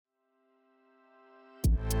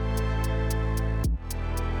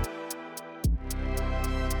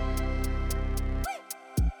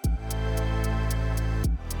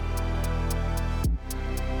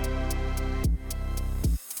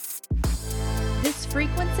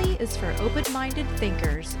frequency is for open-minded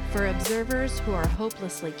thinkers, for observers who are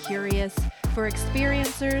hopelessly curious, for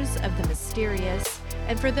experiencers of the mysterious,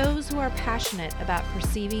 and for those who are passionate about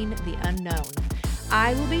perceiving the unknown.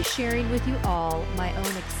 I will be sharing with you all my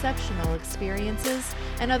own exceptional experiences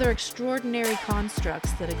and other extraordinary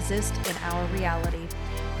constructs that exist in our reality.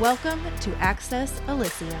 Welcome to Access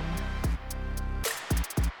Elysium.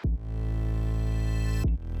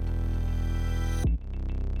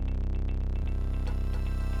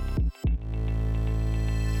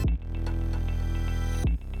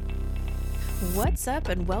 What's up,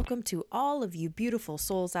 and welcome to all of you beautiful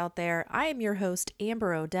souls out there. I am your host,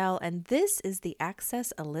 Amber Odell, and this is the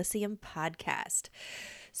Access Elysium podcast.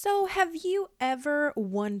 So, have you ever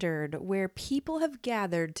wondered where people have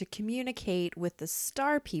gathered to communicate with the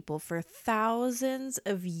star people for thousands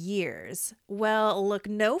of years? Well, look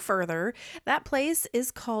no further. That place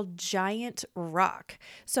is called Giant Rock.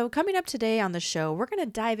 So, coming up today on the show, we're going to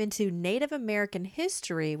dive into Native American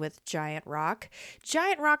history with Giant Rock,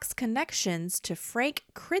 Giant Rock's connections to Frank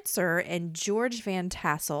Kritzer and George Van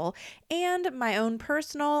Tassel, and my own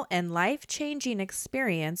personal and life-changing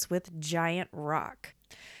experience with Giant Rock.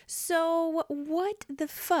 So, what the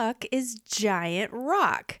fuck is Giant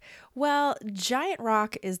Rock? Well, Giant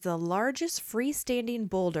Rock is the largest freestanding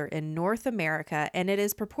boulder in North America, and it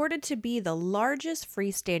is purported to be the largest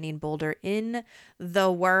freestanding boulder in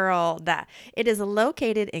the world. It is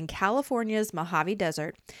located in California's Mojave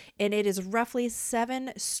Desert, and it is roughly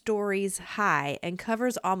 7 stories high and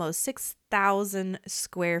covers almost 6,000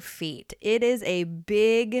 square feet. It is a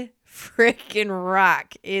big freaking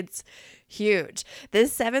rock. It's huge.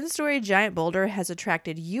 This 7-story giant boulder has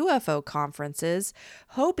attracted UFO conferences,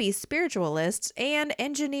 Hopi spiritualists, and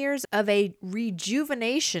engineers of a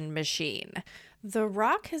rejuvenation machine. The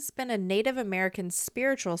rock has been a Native American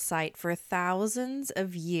spiritual site for thousands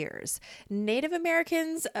of years. Native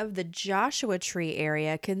Americans of the Joshua Tree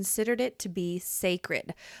area considered it to be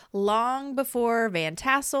sacred. Long before Van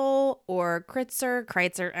Tassel or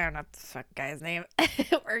Kritzer, I don't know the fuck guy's name.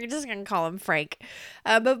 We're just going to call him Frank.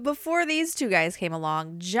 But before these two guys came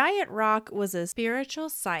along, Giant Rock was a spiritual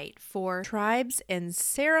site for tribes and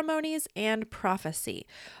ceremonies and prophecy.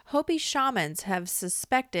 Hopi shamans have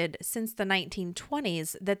suspected since the 1920s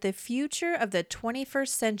that the future of the 21st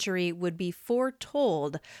century would be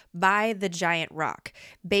foretold by the Giant Rock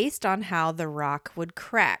based on how the rock would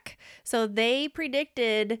crack. So they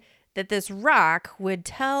predicted that this rock would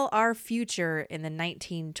tell our future in the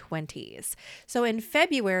 1920s. So in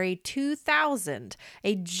February 2000,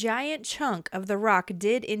 a giant chunk of the rock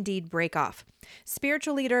did indeed break off.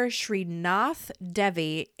 Spiritual leader Srinath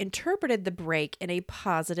Devi interpreted the break in a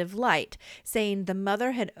positive light, saying the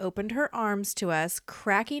mother had opened her arms to us,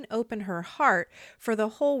 cracking open her heart for the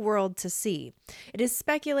whole world to see. It is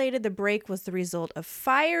speculated the break was the result of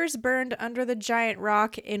fires burned under the giant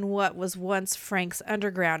rock in what was once Frank's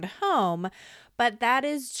underground home, but that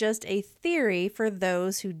is just a theory for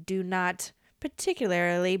those who do not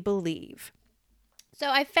particularly believe.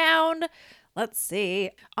 So I found, let's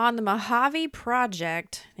see, on the Mojave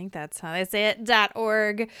Project, I think that's how they say it,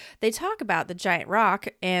 .org, they talk about the giant rock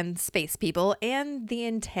and space people and the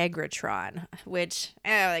Integratron, which,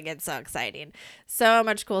 it gets so exciting. So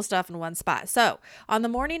much cool stuff in one spot. So, on the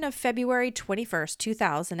morning of February 21st,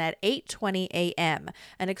 2000 at 8:20 a.m.,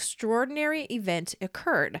 an extraordinary event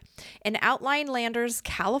occurred. In Outline Landers,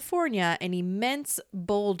 California, an immense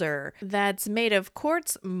boulder that's made of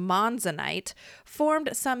quartz monzonite formed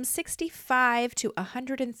some 65 to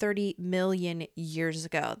 130 million years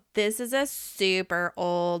ago. This is a super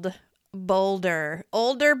old boulder.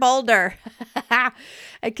 Older boulder.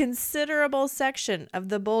 A considerable section of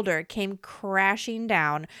the boulder came crashing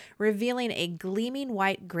down, revealing a gleaming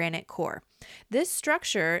white granite core. This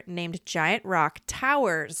structure, named Giant Rock,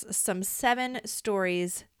 towers some 7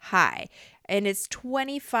 stories high, and it's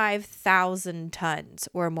 25,000 tons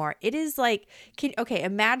or more. It is like,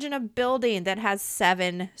 imagine a building that has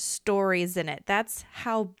 7 stories in it. That's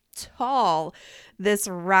how tall this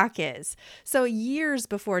rock is. So years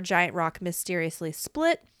before Giant Rock mysteriously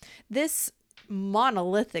split, this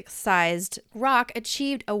monolithic-sized rock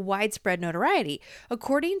achieved a widespread notoriety.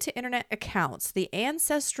 According to internet accounts, the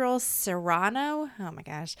ancestral Serrano,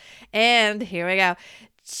 and here we go,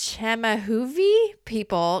 Chemehuevi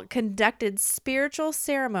people conducted spiritual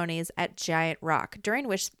ceremonies at Giant Rock, during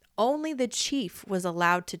which only the chief was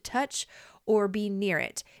allowed to touch or be near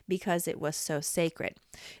it because it was so sacred.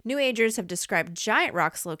 New Agers have described Giant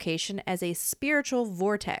Rock's location as a spiritual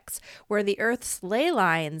vortex where the Earth's ley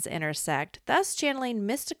lines intersect, thus channeling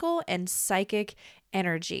mystical and psychic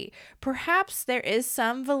energy. Perhaps there is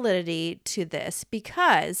some validity to this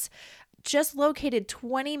because just located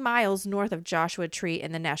 20 miles north of Joshua Tree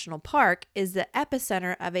in the national park, is the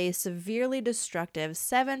epicenter of a severely destructive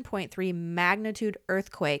 7.3 magnitude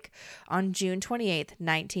earthquake on June 28th,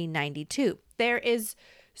 1992. There is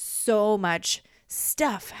so much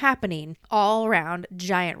stuff happening all around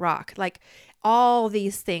Giant Rock. Like, all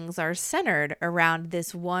these things are centered around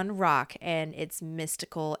this one rock and its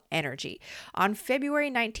mystical energy. On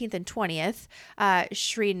February 19th and 20th,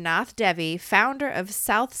 Sri Nath Devi, founder of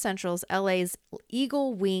South Central's LA's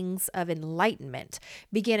Eagle Wings of Enlightenment,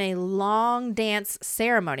 began a long dance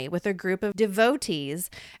ceremony with a group of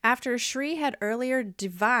devotees after Sri had earlier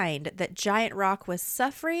divined that Giant Rock was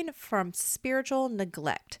suffering from spiritual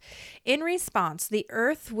neglect. In response, the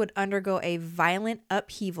earth would undergo a violent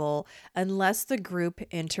upheaval unless the group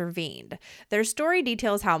intervened. Their story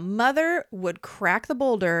details how Mother would crack the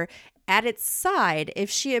boulder at its side if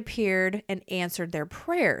she appeared and answered their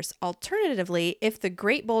prayers. Alternatively, if the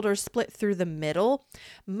great boulder split through the middle,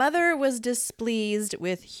 Mother was displeased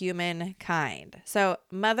with humankind. So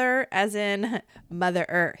Mother as in Mother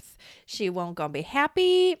Earth. She won't go be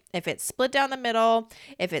happy if it split down the middle.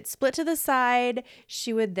 If it split to the side,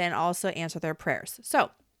 she would then also answer their prayers.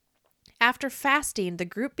 So after fasting, the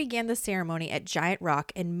group began the ceremony at Giant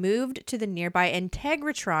Rock and moved to the nearby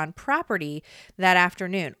Integratron property that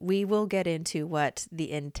afternoon. We will get into what the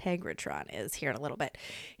Integratron is here in a little bit.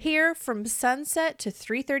 Here, from sunset to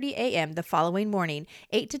 3:30 a.m. the following morning,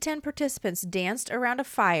 8 to 10 participants danced around a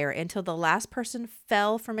fire until the last person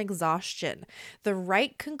fell from exhaustion. The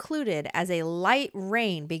rite concluded as a light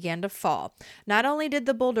rain began to fall. Not only did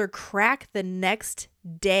the boulder crack the next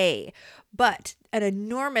day, but an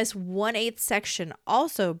enormous 1/8 section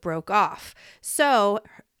also broke off. So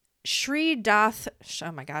Sri Nath,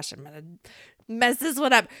 oh my gosh, I'm gonna mess this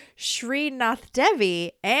one up. Sri Nath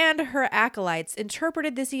Devi and her acolytes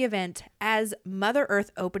interpreted this event as Mother Earth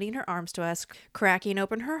opening her arms to us, cracking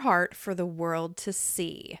open her heart for the world to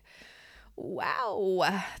see.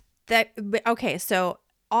 Wow. Okay, so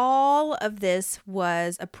all of this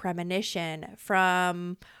was a premonition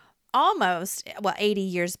from almost 80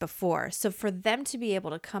 years before. So for them to be able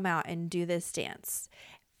to come out and do this dance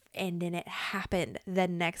and then it happened the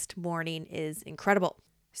next morning is incredible.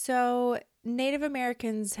 So Native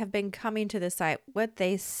Americans have been coming to the site, what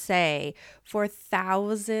they say, for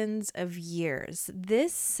thousands of years.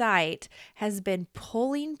 This site has been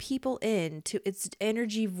pulling people into its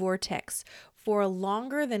energy vortex for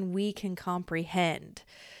longer than we can comprehend.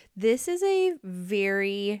 This is a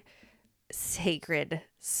very sacred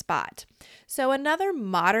spot. So another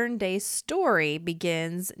modern day story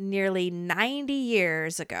begins nearly 90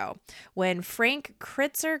 years ago when Frank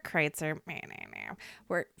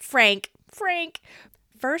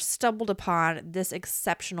first stumbled upon this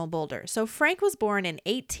exceptional boulder. So Frank was born in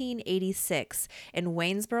 1886 in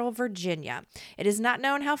Waynesboro, Virginia. It is not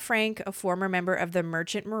known how Frank, a former member of the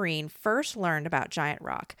Merchant Marine, first learned about Giant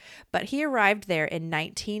Rock, but he arrived there in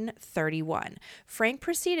 1931. Frank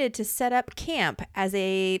proceeded to set up camp as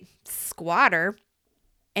a squatter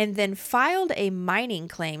and then filed a mining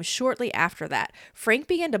claim shortly after that. Frank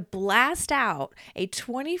began to blast out a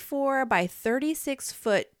 24 by 36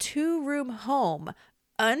 foot 2-room home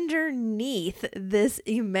underneath this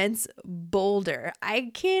immense boulder.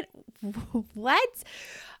 I can't, what?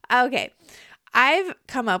 Okay. I've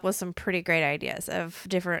come up with some pretty great ideas of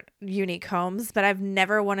different unique homes, but I've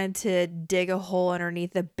never wanted to dig a hole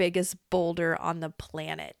underneath the biggest boulder on the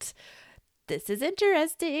planet. This is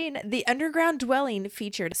interesting. The underground dwelling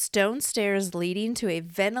featured stone stairs leading to a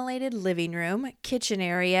ventilated living room, kitchen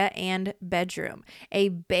area, and bedroom. A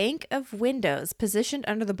bank of windows positioned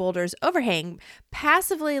under the boulder's overhang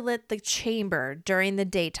passively lit the chamber during the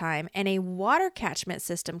daytime, and a water catchment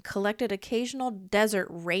system collected occasional desert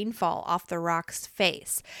rainfall off the rock's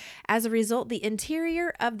face. As a result, the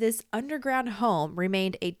interior of this underground home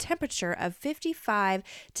remained a temperature of 55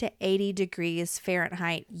 to 80 degrees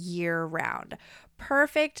Fahrenheit year-round.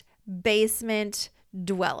 Perfect basement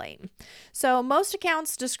dwelling. So most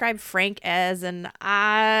accounts describe Frank as an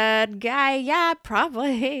odd guy, yeah,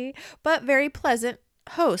 probably, but very pleasant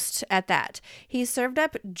host at that. He served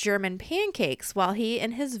up German pancakes while he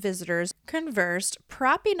and his visitors conversed,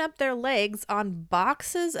 propping up their legs on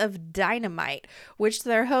boxes of dynamite, which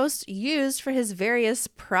their host used for his various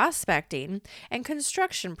prospecting and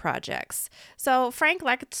construction projects. So Frank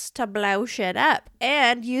likes to blow shit up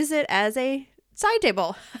and use it as a side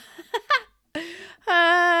table.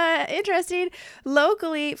 Interesting.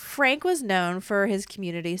 Locally, Frank was known for his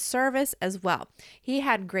community service as well. He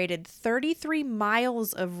had graded 33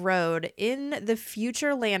 miles of road in the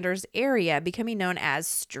Future Landers area, becoming known as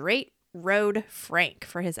Straight Road Frank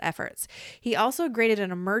for his efforts. He also graded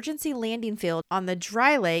an emergency landing field on the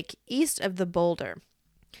dry lake east of the boulder.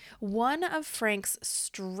 One of Frank's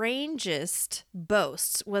strangest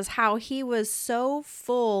boasts was how he was so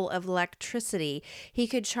full of electricity he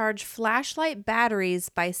could charge flashlight batteries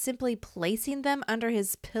by simply placing them under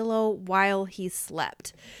his pillow while he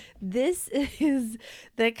slept. This is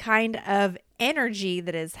the kind of energy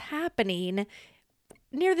that is happening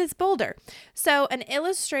near this boulder. So an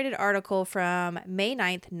illustrated article from May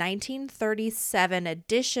 9th, 1937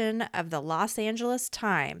 edition of the Los Angeles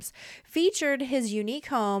Times featured his unique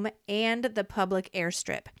home and the public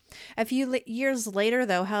airstrip. A few years later,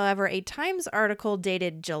 though, however, a Times article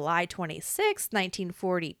dated July 26,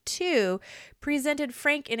 1942, presented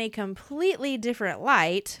Frank in a completely different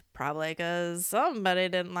light, probably because somebody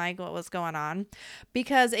didn't like what was going on,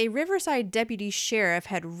 because a Riverside deputy sheriff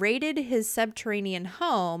had raided his subterranean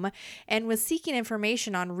home and was seeking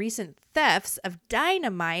information on recent thefts of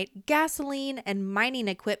dynamite, gasoline, and mining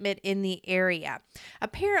equipment in the area.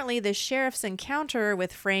 Apparently, the sheriff's encounter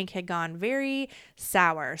with Frank had gone very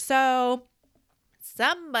sour. So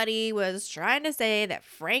somebody was trying to say that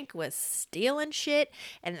Frank was stealing shit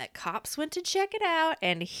and the cops went to check it out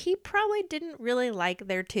and he probably didn't really like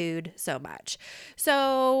their dude so much.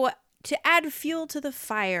 So to add fuel to the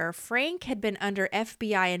fire, Frank had been under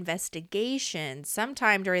FBI investigation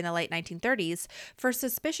sometime during the late 1930s for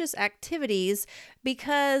suspicious activities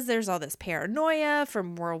because there's all this paranoia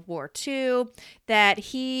from World War II that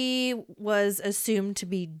he was assumed to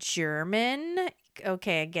be German.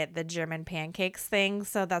 Okay, I get the German pancakes thing,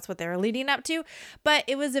 so that's what they were leading up to. But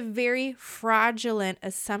it was a very fraudulent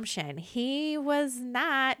assumption. He was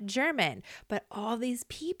not German, but all these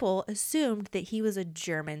people assumed that he was a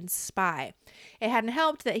German spy. It hadn't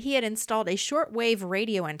helped that he had installed a shortwave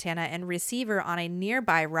radio antenna and receiver on a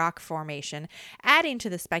nearby rock formation, adding to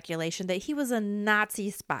the speculation that he was a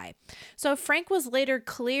Nazi spy. So Frank was later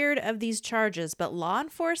cleared of these charges, but law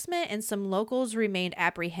enforcement and some locals remained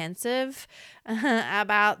apprehensive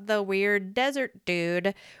about the weird desert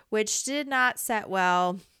dude, which did not set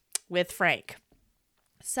well with Frank.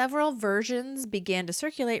 Several versions began to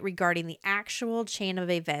circulate regarding the actual chain of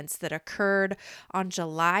events that occurred on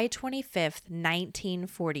July 25th,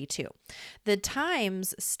 1942. The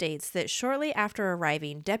Times states that shortly after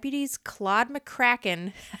arriving, deputies Claude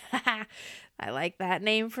McCracken, I like that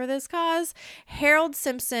name for this cause, Harold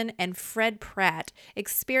Simpson, and Fred Pratt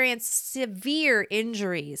experienced severe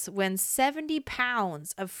injuries when 70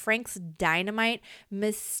 pounds of Frank's dynamite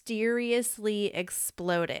mysteriously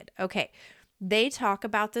exploded. Okay. They talk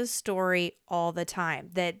about this story all the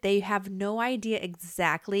time, that they have no idea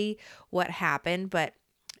exactly what happened, but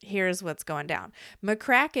here's what's going down.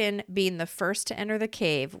 McCracken, being the first to enter the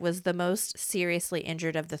cave, was the most seriously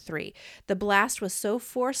injured of the three. The blast was so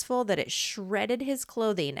forceful that it shredded his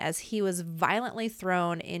clothing as he was violently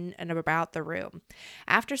thrown in and about the room.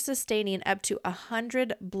 After sustaining up to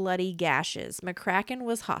 100 bloody gashes, McCracken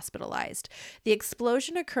was hospitalized. The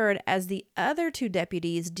explosion occurred as the other two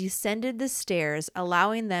deputies descended the stairs,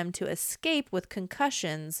 allowing them to escape with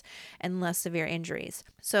concussions and less severe injuries.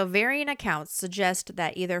 So varying accounts suggest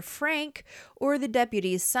that either Frank or the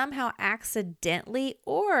deputies somehow accidentally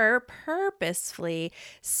or purposefully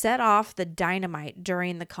set off the dynamite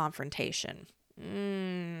during the confrontation.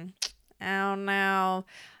 I don't know.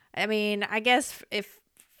 I mean, I guess if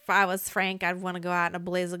I was Frank, I'd want to go out in a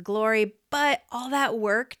blaze of glory, but all that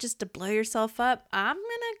work just to blow yourself up, I'm going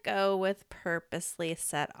to go with purposely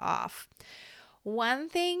set off. One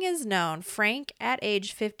thing is known, Frank at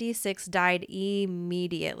age 56 died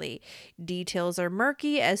immediately. Details are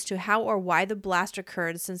murky as to how or why the blast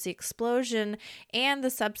occurred, since the explosion and the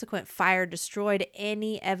subsequent fire destroyed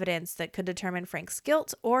any evidence that could determine Frank's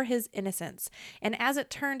guilt or his innocence. And as it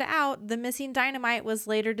turned out, the missing dynamite was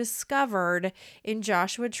later discovered in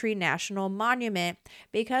Joshua Tree National Monument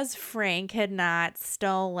because Frank had not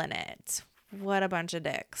stolen it. What a bunch of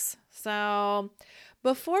dicks. So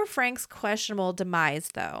before Frank's questionable demise,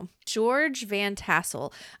 though, George Van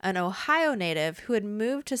Tassel, an Ohio native who had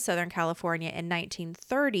moved to Southern California in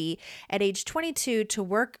 1930 at age 22 to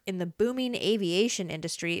work in the booming aviation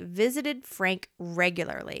industry, visited Frank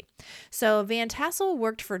regularly. So Van Tassel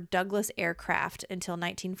worked for Douglas Aircraft until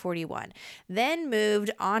 1941, then moved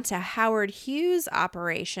on to Howard Hughes'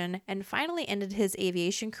 operation, and finally ended his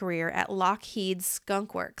aviation career at Lockheed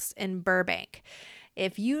Skunk Works in Burbank.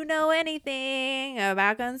 If you know anything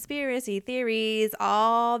about conspiracy theories,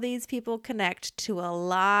 all these people connect to a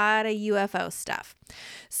lot of UFO stuff.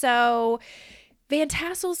 So Van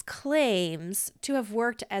Tassel's claims to have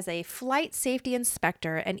worked as a flight safety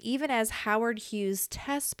inspector and even as Howard Hughes'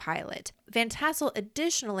 test pilot. Van Tassel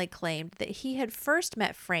additionally claimed that he had first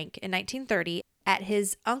met Frank in 1930 at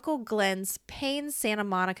his Uncle Glenn's Payne, Santa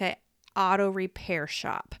Monica auto repair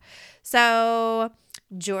shop. So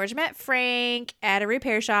George met Frank at a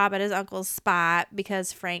repair shop at his uncle's spot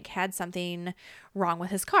because Frank had something wrong with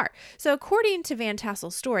his car. So according to Van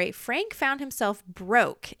Tassel's story, Frank found himself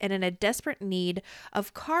broke and in a desperate need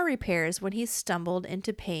of car repairs when he stumbled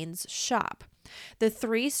into Payne's shop. The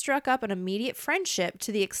three struck up an immediate friendship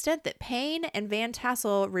to the extent that Payne and Van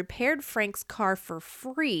Tassel repaired Frank's car for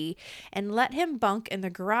free and let him bunk in the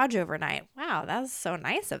garage overnight. Wow, that was so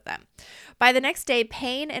nice of them. By the next day,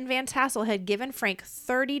 Payne and Van Tassel had given Frank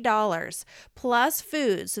 $30 plus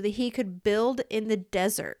food so that he could build in the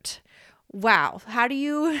desert. Wow, how do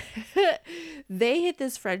you... They hit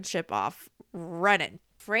this friendship off running.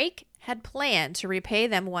 Frank had planned to repay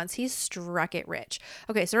them once he struck it rich.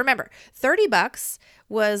 Okay, so remember, $30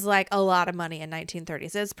 was like a lot of money in 1930.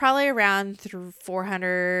 So it's probably around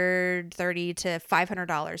 $430 to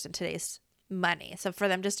 $500 in today's money. So for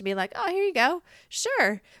them just to be like, oh, here you go.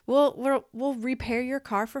 Sure. We'll repair your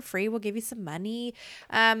car for free. We'll give you some money.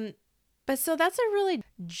 But so that's a really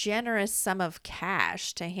generous sum of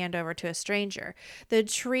cash to hand over to a stranger. The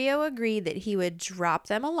trio agreed that he would drop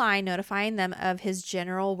them a line notifying them of his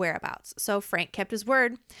general whereabouts. So Frank kept his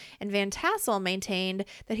word, and Van Tassel maintained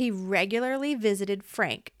that he regularly visited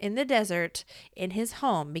Frank in the desert in his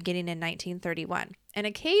home beginning in 1931. And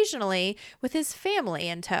occasionally with his family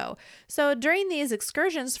in tow. So during these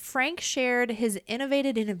excursions, Frank shared his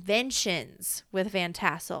innovative inventions with Van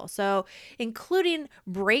Tassel. So including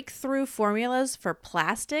breakthrough formulas for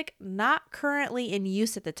plastic not currently in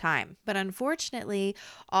use at the time. But unfortunately,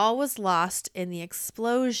 all was lost in the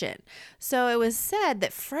explosion. So it was said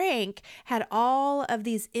that Frank had all of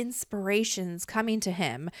these inspirations coming to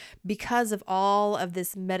him because of all of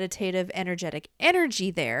this meditative, energetic energy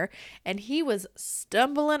there. And he was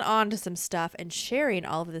stumbling onto some stuff and sharing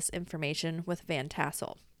all of this information with Van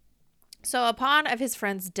Tassel. So upon of his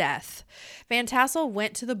friend's death, Van Tassel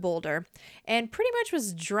went to the boulder and pretty much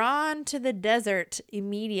was drawn to the desert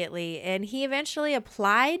immediately. And he eventually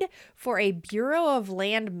applied for a Bureau of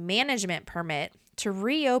Land Management permit to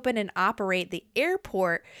reopen and operate the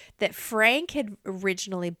airport that Frank had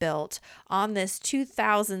originally built on this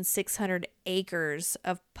 2,600 acres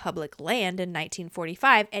of public land in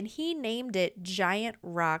 1945, and he named it Giant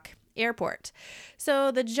Rock Airport.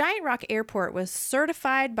 So the Giant Rock Airport was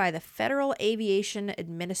certified by the Federal Aviation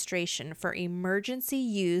Administration for emergency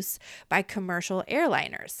use by commercial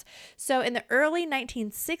airliners. So in the early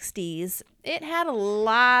 1960s, it had a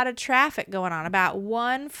lot of traffic going on, about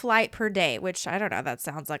one flight per day, which I don't know, that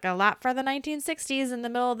sounds like a lot for the 1960s in the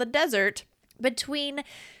middle of the desert. Between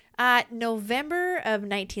November of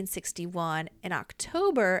 1961 and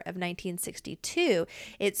October of 1962,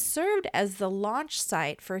 it served as the launch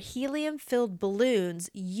site for helium-filled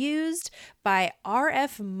balloons used by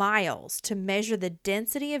RF Miles to measure the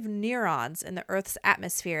density of neurons in the Earth's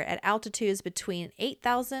atmosphere at altitudes between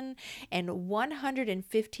 8,000 and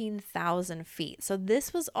 115,000 feet. So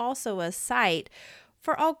this was also a site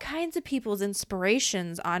for all kinds of people's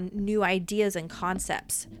inspirations on new ideas and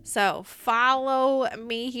concepts. So follow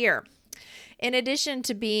me here. In addition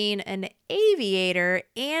to being an aviator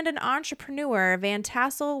and an entrepreneur, Van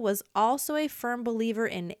Tassel was also a firm believer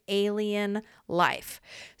in alien life.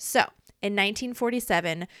 So in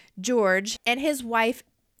 1947, George and his wife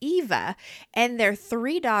Eva and their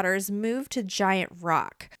 3 daughters moved to Giant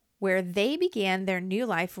Rock, where they began their new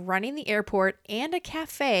life running the airport and a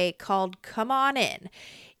cafe called Come On In.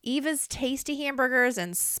 Eva's tasty hamburgers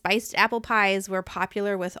and spiced apple pies were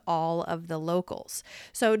popular with all of the locals.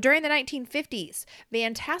 So during the 1950s,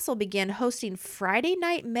 Van Tassel began hosting Friday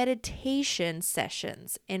night meditation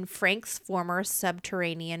sessions in Frank's former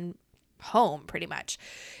subterranean home, pretty much.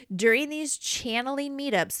 During these channeling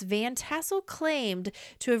meetups, Van Tassel claimed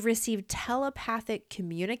to have received telepathic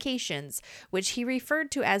communications, which he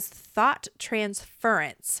referred to as thought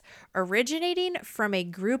transference, originating from a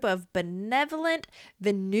group of benevolent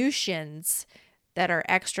Venusians that are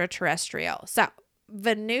extraterrestrial. So,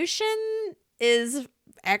 Venusian is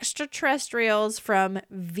extraterrestrials from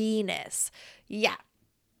Venus. Yeah.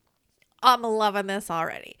 I'm loving this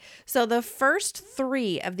already. So the first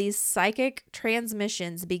 3 of these psychic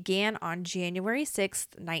transmissions began on January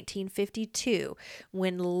 6th, 1952,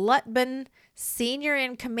 when Lutbin, Senior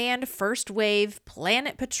in Command First Wave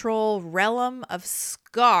Planet Patrol Realm of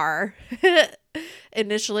Scar,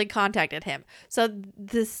 initially contacted him. So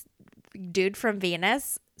this dude from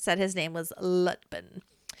Venus said his name was Lutbin.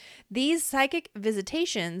 These psychic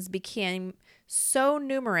visitations became so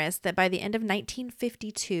numerous that by the end of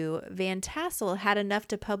 1952, Van Tassel had enough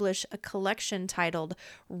to publish a collection titled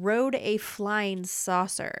Rode a Flying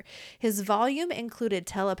Saucer. His volume included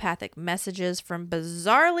telepathic messages from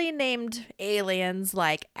bizarrely named aliens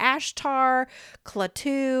like Ashtar,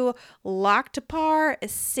 Klaatu, Loktapar,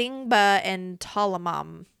 Singba, and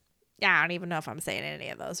Talamam. Yeah, I don't even know if I'm saying any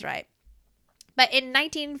of those right. But in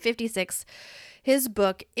 1956, his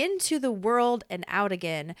book, Into the World and Out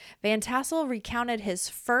Again, Van Tassel recounted his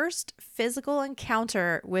first physical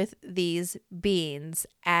encounter with these beings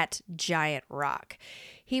at Giant Rock.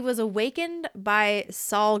 He was awakened by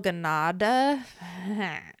Salganda.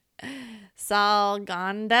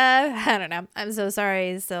 I don't know. I'm so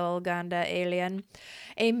sorry, Salganda alien.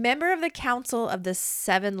 A member of the Council of the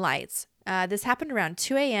Seven Lights. This happened around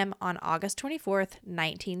 2 a.m. on August 24th,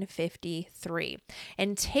 1953.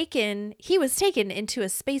 And he was taken into a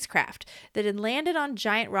spacecraft that had landed on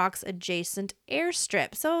Giant Rock's adjacent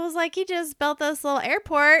airstrip. So it was like he just built this little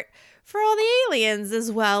airport for all the aliens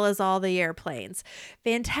as well as all the airplanes.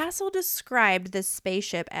 Van Tassel described this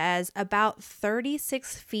spaceship as about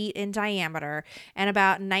 36 feet in diameter and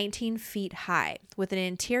about 19 feet high, with an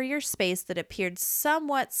interior space that appeared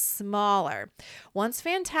somewhat smaller. Once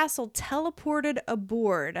Van Tassel teleported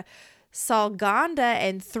aboard, Salganda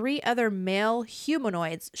and 3 other male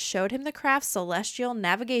humanoids showed him the craft's celestial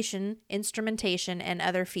navigation, instrumentation, and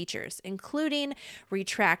other features, including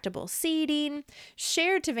retractable seating,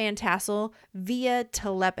 shared to Van Tassel via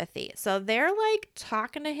telepathy. So they're like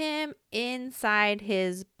talking to him inside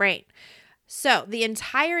his brain. So the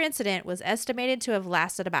entire incident was estimated to have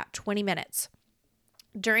lasted about 20 minutes.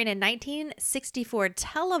 During a 1964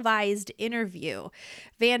 televised interview,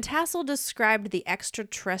 Van Tassel described the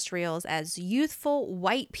extraterrestrials as youthful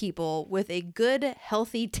white people with a good,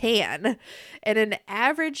 healthy tan and an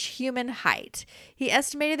average human height. He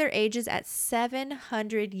estimated their ages at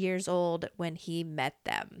 700 years old when he met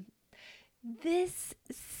them. This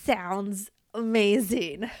sounds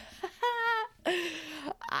amazing.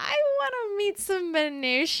 I want to meet some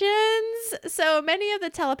Venusians. So many of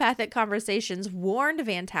the telepathic conversations warned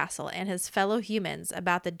Van Tassel and his fellow humans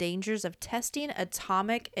about the dangers of testing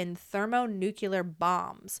atomic and thermonuclear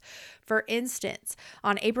bombs. For instance,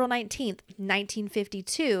 on April 19th,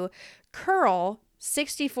 1952, Curl,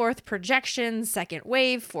 64th Projection, Second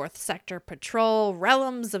Wave, 4th Sector Patrol,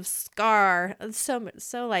 Realms of Scar, so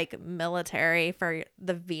like military for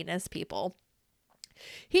the Venus people.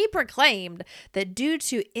 He proclaimed that due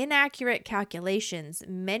to inaccurate calculations,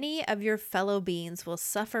 many of your fellow beings will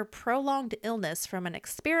suffer prolonged illness from an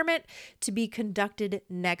experiment to be conducted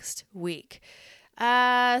next week.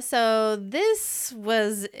 So this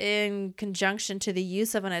was in conjunction to the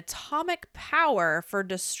use of an atomic power for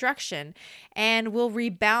destruction and will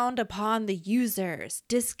rebound upon the users.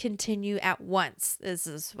 Discontinue at once. This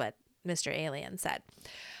is what Mr. Alien said.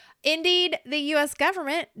 Indeed, the U.S.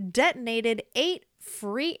 government detonated 8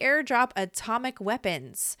 free airdrop atomic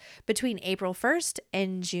weapons between April 1st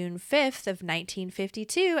and June 5th of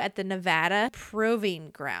 1952 at the Nevada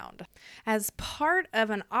Proving Ground as part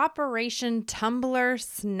of an Operation Tumbler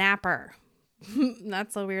Snapper.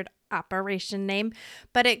 That's a weird operation name,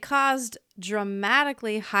 but it caused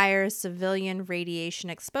dramatically higher civilian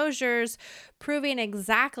radiation exposures, proving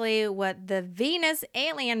exactly what the Venus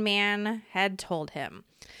alien man had told him.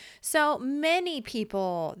 So many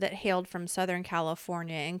people that hailed from Southern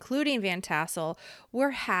California, including Van Tassel,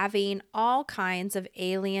 were having all kinds of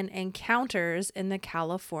alien encounters in the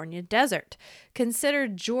California desert. Consider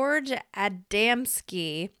George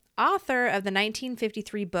Adamski, author of the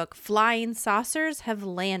 1953 book Flying Saucers Have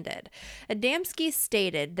Landed. Adamski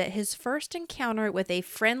stated that his first encounter with a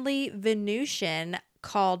friendly Venusian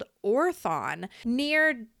called Orthon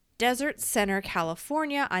near Desert Center,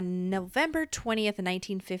 California on November 20th,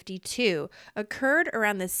 1952 occurred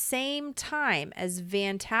around the same time as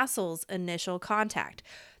Van Tassel's initial contact.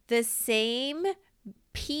 The same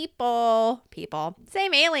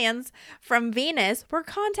same aliens from Venus were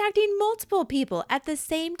contacting multiple people at the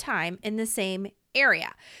same time in the same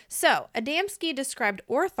area. So, Adamski described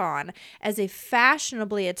Orthon as a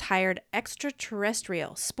fashionably attired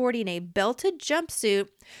extraterrestrial sporting a belted jumpsuit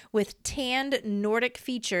with tanned Nordic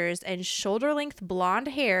features and shoulder-length blonde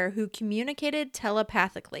hair who communicated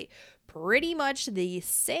telepathically. Pretty much the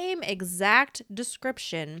same exact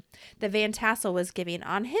description that Van Tassel was giving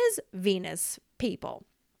on his Venus people.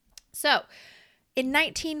 So, in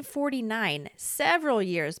 1949, several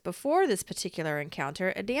years before this particular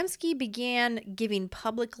encounter, Adamski began giving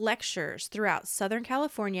public lectures throughout Southern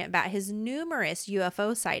California about his numerous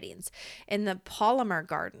UFO sightings in the Palomar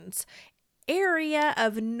Gardens area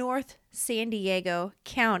of North San Diego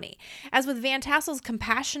County. As with Van Tassel's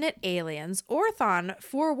compassionate aliens, Orthon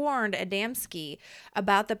forewarned Adamski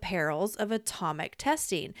about the perils of atomic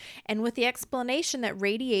testing, and with the explanation that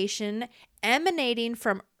radiation emanating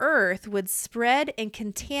from Earth would spread and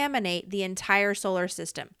contaminate the entire solar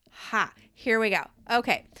system. Ha, here we go.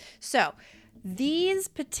 Okay, so these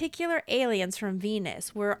particular aliens from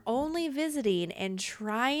Venus were only visiting and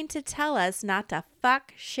trying to tell us not to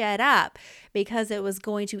fuck shit up because it was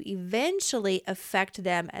going to eventually affect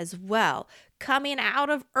them as well, coming out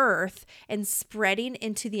of Earth and spreading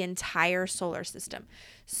into the entire solar system.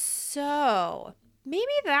 So maybe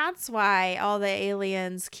that's why all the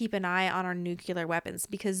aliens keep an eye on our nuclear weapons,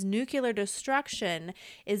 because nuclear destruction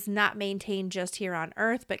is not maintained just here on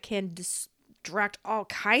Earth, but can destruct all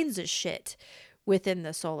kinds of shit within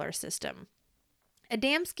the solar system.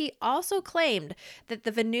 Adamski also claimed that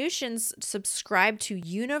the Venusians subscribed to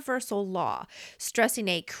universal law, stressing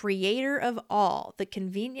a creator of all that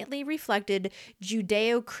conveniently reflected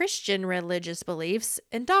Judeo-Christian religious beliefs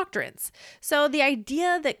and doctrines. So the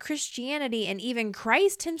idea that Christianity and even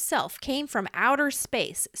Christ himself came from outer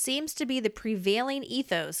space seems to be the prevailing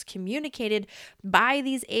ethos communicated by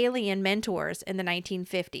these alien mentors in the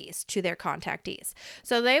 1950s to their contactees.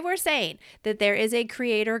 So they were saying that there is a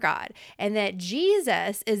creator God and that Jesus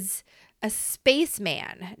is a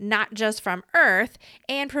spaceman, not just from Earth,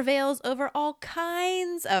 and prevails over all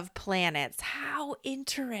kinds of planets. How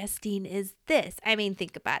interesting is this? I mean,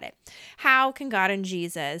 think about it. How can God and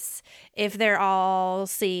Jesus, if they're all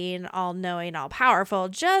seeing, all knowing, all powerful,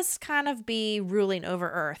 just kind of be ruling over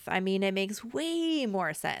Earth? I mean, it makes way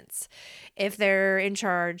more sense if they're in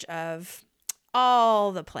charge of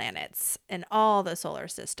all the planets and all the solar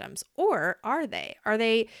systems. Or are they?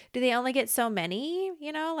 Do they only get so many?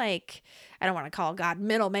 You know, like, I don't want to call God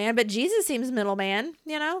middleman, but Jesus seems middleman,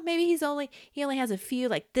 you know? Maybe he only has a few,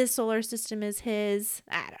 like this solar system is his.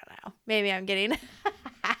 I don't know. Maybe I'm getting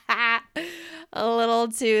a little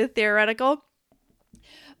too theoretical.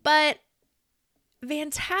 But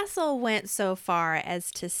Van Tassel went so far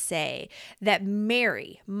as to say that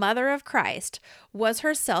Mary, Mother of Christ, was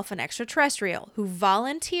herself an extraterrestrial who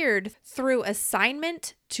volunteered through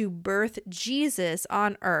assignment to birth Jesus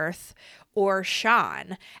on Earth, or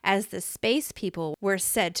Shan, as the space people were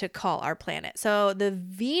said to call our planet. So the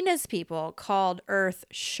Venus people called Earth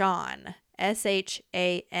Shan,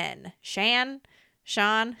 S-H-A-N. Shan?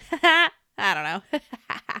 I don't know.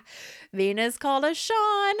 Venus called us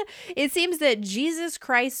Sean. It seems that Jesus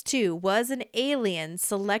Christ, too, was an alien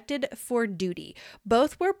selected for duty.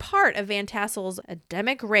 Both were part of Van Tassel's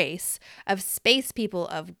Adamic race of space people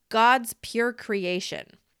of God's pure creation.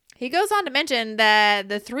 He goes on to mention that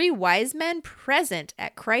the three wise men present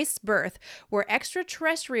at Christ's birth were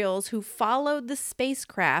extraterrestrials who followed the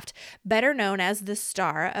spacecraft, better known as the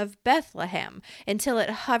Star of Bethlehem, until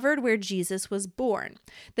it hovered where Jesus was born.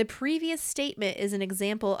 The previous statement is an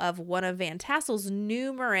example of one of Van Tassel's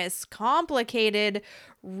numerous, complicated,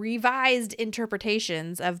 revised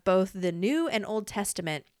interpretations of both the New and Old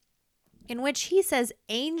Testament, in which he says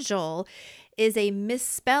angel is a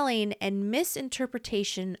misspelling and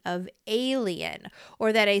misinterpretation of alien,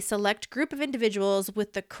 or that a select group of individuals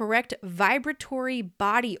with the correct vibratory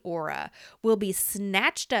body aura will be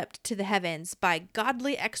snatched up to the heavens by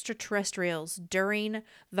godly extraterrestrials during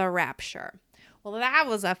the rapture. Well, that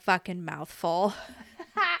was a fucking mouthful.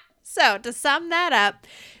 So, to sum that up,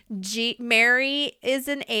 Mary is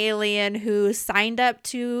an alien who signed up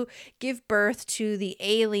to give birth to the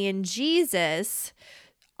alien Jesus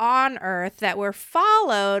on Earth that were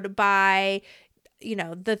followed by,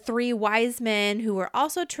 the three wise men who were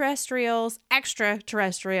also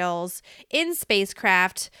extraterrestrials in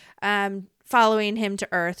spacecraft, following him to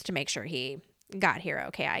Earth to make sure he got here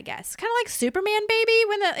okay, I guess. Kind of like Superman, baby,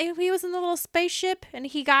 when he was in the little spaceship and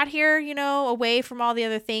he got here, away from all the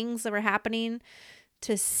other things that were happening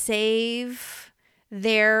to save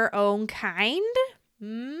their own kind.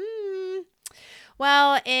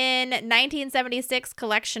 Well, in 1976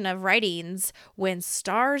 collection of writings, When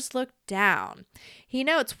Stars Look Down, he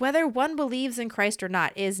notes whether one believes in Christ or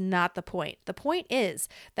not is not the point. The point is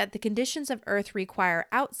that the conditions of Earth require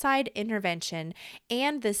outside intervention,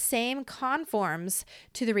 and the same conforms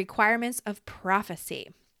to the requirements of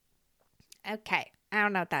prophecy. Okay, I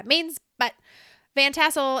don't know what that means, but Van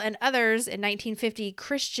Tassel and others in 1950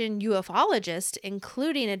 Christian ufologists,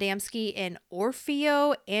 including Adamski and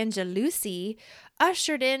Orfeo Angelucci,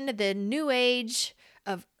 ushered in the New Age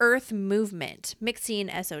of earth movement, mixing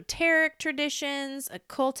esoteric traditions,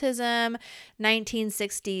 occultism,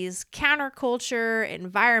 1960s counterculture,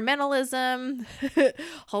 environmentalism,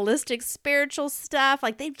 holistic spiritual stuff.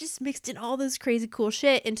 Like they've just mixed in all this crazy cool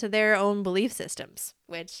shit into their own belief systems,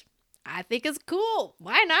 which I think is cool.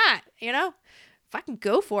 Why not? Fucking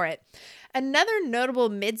go for it. Another notable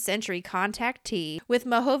mid-century contactee with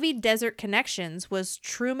Mojave Desert connections was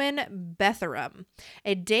Truman Bethurum,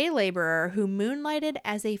 a day laborer who moonlighted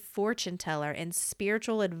as a fortune teller and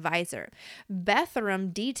spiritual advisor.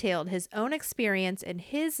 Bethurum detailed his own experience in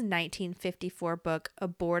his 1954 book,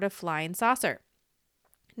 Aboard a Flying Saucer.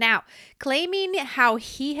 Now, claiming how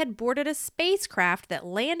he had boarded a spacecraft that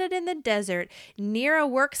landed in the desert near a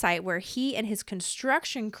worksite where he and his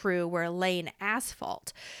construction crew were laying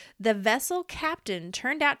asphalt. The vessel captain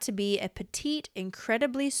turned out to be a petite,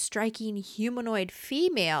 incredibly striking humanoid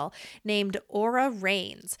female named Ora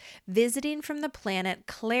Raines, visiting from the planet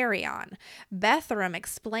Clarion. Bethurum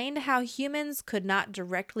explained how humans could not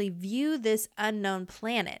directly view this unknown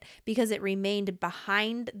planet because it remained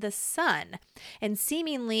behind the sun and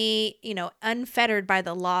seemingly, unfettered by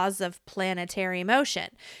the laws of planetary motion.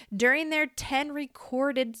 During their 10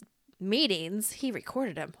 recorded meetings, he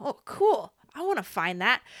recorded them. Oh, cool. I want to find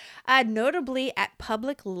that. Notably, at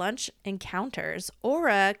public lunch encounters,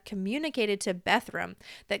 Ora communicated to Bethurum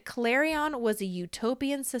that Clarion was a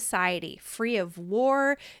utopian society free of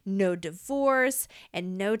war, no divorce,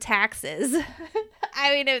 and no taxes.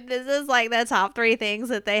 I mean, if this is like the top 3 things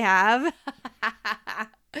that they have.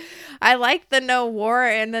 I like the no war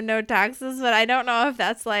and the no taxes, but I don't know if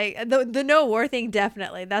that's like the no war thing.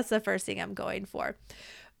 Definitely. That's the first thing I'm going for.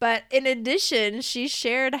 But in addition, she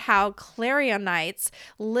shared how Clarionites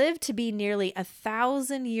lived to be nearly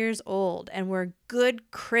 1,000 years old and were good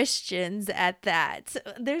Christians at that.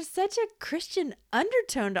 There's such a Christian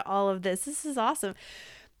undertone to all of this. This is awesome.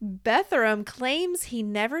 Bethurum claims he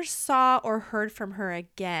never saw or heard from her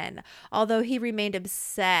again, although he remained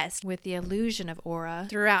obsessed with the illusion of Ora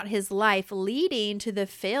throughout his life, leading to the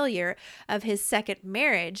failure of his second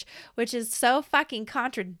marriage, which is so fucking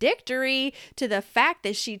contradictory to the fact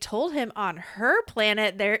that she told him on her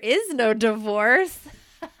planet there is no divorce.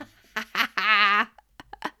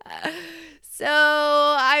 So,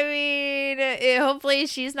 I mean, hopefully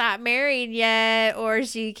she's not married yet or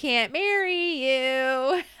she can't marry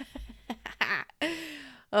you.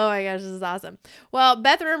 Oh my gosh, this is awesome. Well,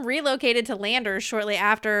 Bethurum relocated to Landers shortly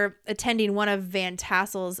after attending one of Van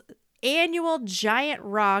Tassel's annual Giant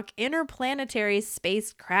Rock interplanetary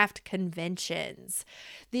spacecraft conventions.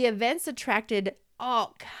 The events attracted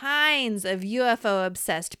all kinds of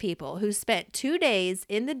UFO-obsessed people who spent 2 days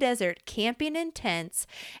in the desert camping in tents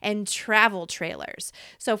and travel trailers.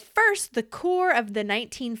 So first, the core of the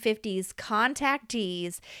 1950s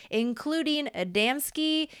contactees, including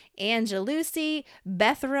Adamski, Angelucci,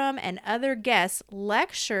 Bethurum, and other guests,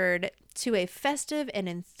 lectured to a festive and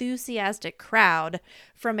enthusiastic crowd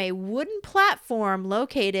from a wooden platform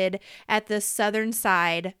located at the southern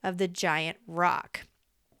side of the giant rock.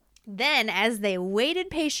 Then, as they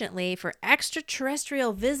waited patiently for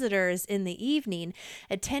extraterrestrial visitors in the evening,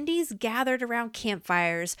 attendees gathered around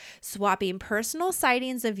campfires, swapping personal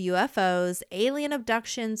sightings of UFOs, alien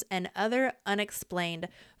abductions, and other unexplained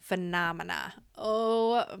phenomena.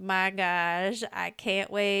 Oh my gosh, I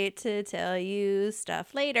can't wait to tell you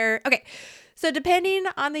stuff later. Okay. So depending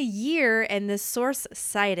on the year and the source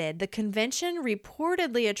cited, the convention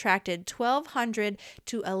reportedly attracted 1,200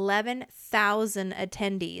 to 11,000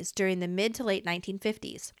 attendees during the mid to late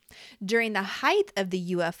 1950s. During the height of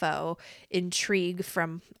the UFO intrigue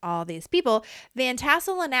from all these people, Van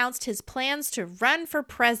Tassel announced his plans to run for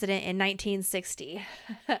president in 1960.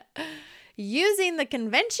 Using the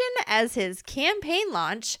convention as his campaign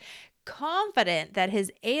launch, confident that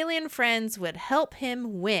his alien friends would help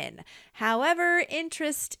him win. However,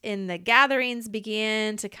 interest in the gatherings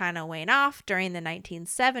began to kind of wane off during the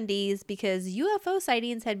 1970s because UFO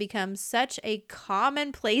sightings had become such a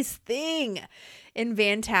commonplace thing in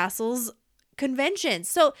Van Tassel's conventions.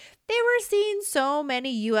 So they were seeing so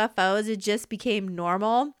many UFOs, it just became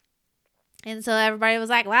normal. And so everybody was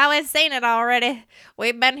like, well, we've seen it already.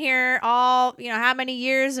 We've been here all, how many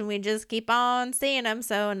years, and we just keep on seeing them.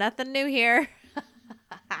 So nothing new here.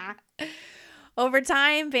 Over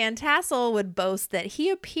time, Van Tassel would boast that he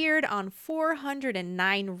appeared on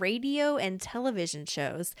 409 radio and television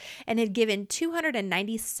shows and had given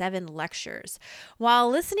 297 lectures. While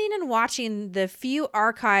listening and watching the few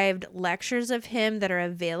archived lectures of him that are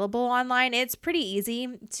available online, it's pretty easy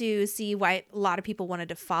to see why a lot of people wanted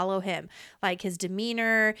to follow him. Like his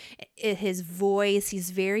demeanor, his voice,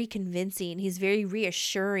 he's very convincing, he's very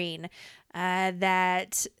reassuring.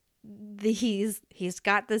 that he's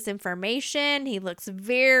got this information. He looks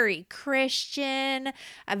very Christian,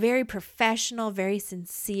 very professional, very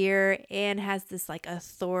sincere, and has this like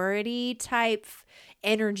authority type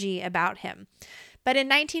energy about him. But in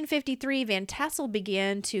 1953, Van Tassel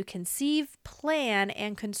began to conceive, plan,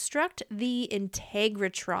 and construct the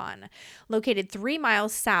Integratron, located 3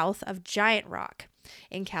 miles south of Giant Rock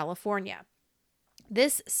in California.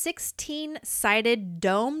 This 16-sided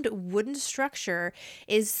domed wooden structure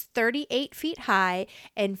is 38 feet high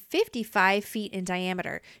and 55 feet in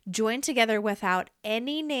diameter, joined together without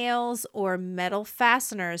any nails or metal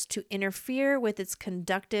fasteners to interfere with its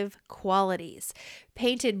conductive qualities.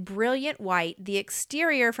 Painted brilliant white, the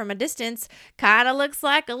exterior from a distance kind of looks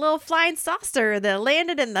like a little flying saucer that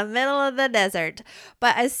landed in the middle of the desert.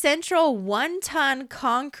 But a central 1-ton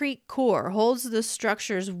concrete core holds the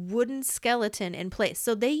structure's wooden skeleton in place.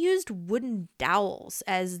 So they used wooden dowels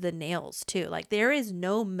as the nails too. Like there is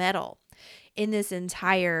no metal in this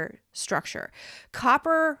entire structure.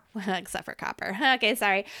 Except for copper. Okay,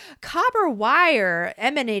 sorry. Copper wire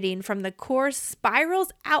emanating from the core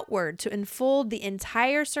spirals outward to enfold the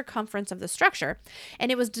entire circumference of the structure.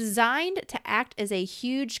 And it was designed to act as a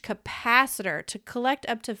huge capacitor to collect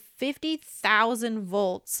up to 50,000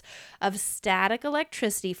 volts of static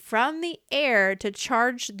electricity from the air to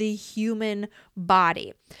charge the human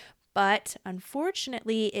body. But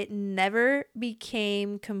unfortunately, it never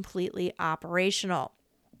became completely operational.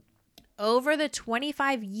 Over the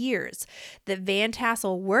 25 years that Van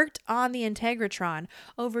Tassel worked on the Integratron,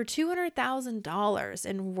 over $200,000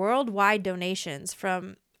 in worldwide donations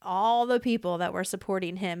from all the people that were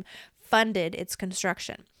supporting him funded its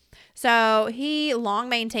construction. So he long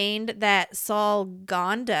maintained that Saul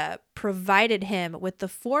Gonda provided him with the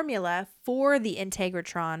formula for the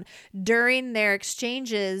Integratron during their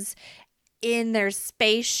exchanges in their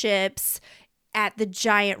spaceships at the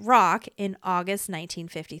Giant Rock in August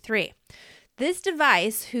 1953. This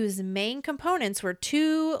device, whose main components were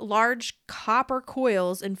 2 large copper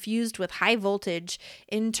coils infused with high voltage,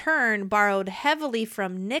 in turn borrowed heavily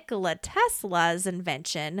from Nikola Tesla's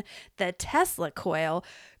invention, the Tesla coil.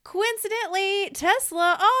 Coincidentally,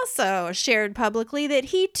 Tesla also shared publicly that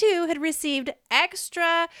he too had received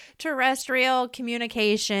extraterrestrial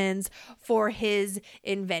communications for his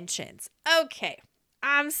inventions. Okay,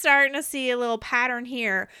 I'm starting to see a little pattern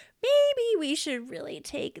here. Maybe we should really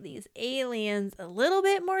take these aliens a little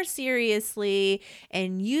bit more seriously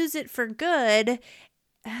and use it for good.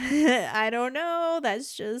 I don't know.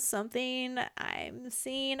 That's just something I'm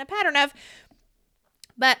seeing a pattern of.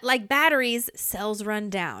 But like batteries, cells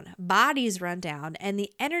run down, bodies run down, and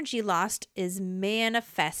the energy lost is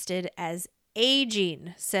manifested as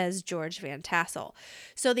aging, says George Van Tassel.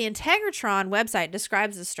 So the Integratron website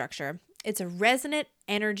describes the structure. It's a resonant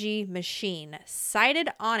energy machine sited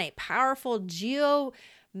on a powerful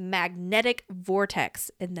geomagnetic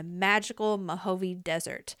vortex in the magical Mojave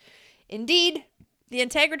Desert. Indeed, the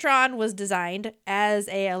Integratron was designed as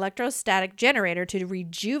an electrostatic generator to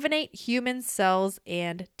rejuvenate human cells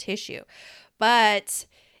and tissue. But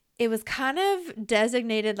it was kind of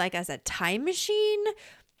designated like as a time machine,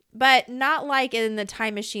 but not like in the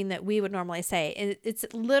time machine that we would normally say. It's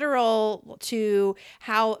literal to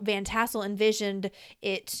how Van Tassel envisioned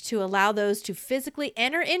it to allow those to physically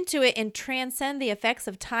enter into it and transcend the effects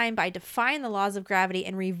of time by defying the laws of gravity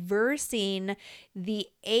and reversing the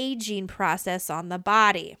aging process on the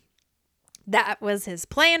body. That was his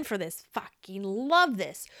plan for this. Fucking love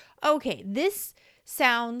this. Okay, this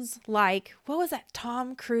sounds like, what was that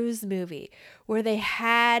Tom Cruise movie where they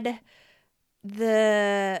had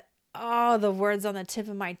the words on the tip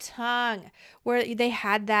of my tongue, where they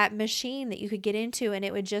had that machine that you could get into and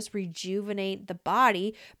it would just rejuvenate the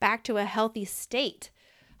body back to a healthy state.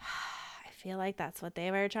 I feel like that's what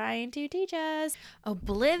they were trying to teach us.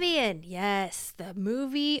 Oblivion. Yes, the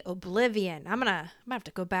movie Oblivion. I'm gonna have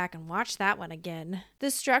to go back and watch that one again.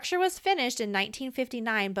 The structure was finished in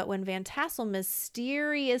 1959, but when Van Tassel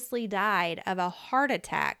mysteriously died of a heart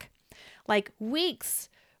attack, like weeks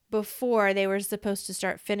before they were supposed to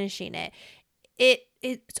start finishing it,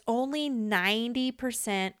 it's only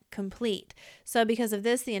 90% complete. So because of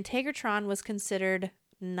this, the Integratron was considered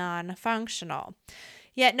non-functional.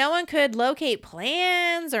 Yet no one could locate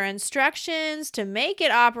plans or instructions to make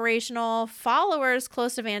it operational. Followers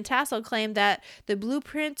close to Van Tassel claimed that the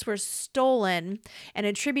blueprints were stolen and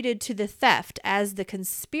attributed to the theft as the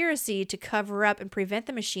conspiracy to cover up and prevent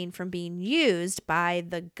the machine from being used by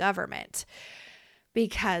the government.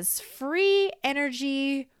 Because free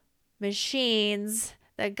energy machines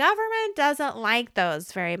The government doesn't like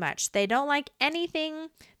those very much. They don't like anything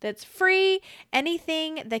that's free,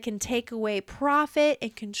 anything that can take away profit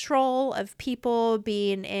and control of people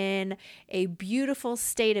being in a beautiful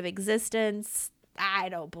state of existence. I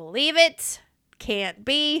don't believe it. Can't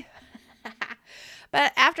be.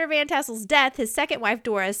 But after Van Tassel's death, his second wife,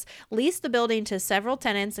 Doris, leased the building to several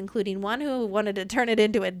tenants, including one who wanted to turn it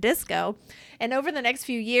into a disco. And over the next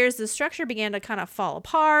few years, the structure began to kind of fall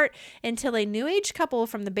apart until a New Age couple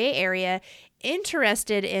from the Bay Area,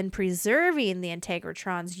 interested in preserving the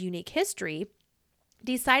Integratron's unique history,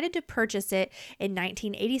 decided to purchase it in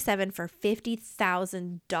 1987 for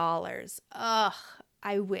 $50,000. Ugh,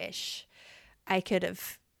 I wish I could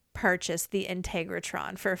have purchased the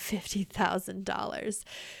Integratron for $50,000.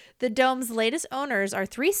 The dome's latest owners are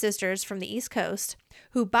three sisters from the East Coast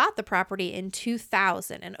who bought the property in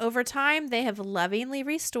 2000. And over time, they have lovingly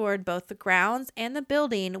restored both the grounds and the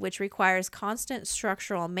building, which requires constant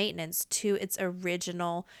structural maintenance to its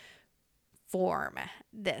original form.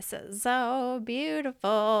 This is so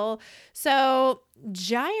beautiful. So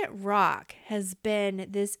Giant Rock has been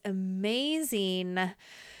this amazing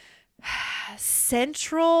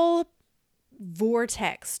central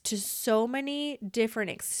vortex to so many different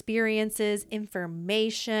experiences,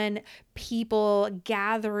 information, people,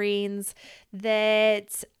 gatherings,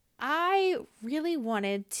 that I really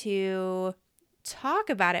wanted to talk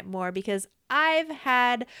about it more because I've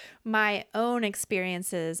had my own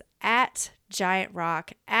experiences at Giant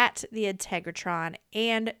Rock, at the Integratron,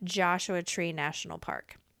 and Joshua Tree National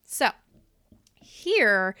Park. So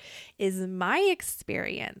here is my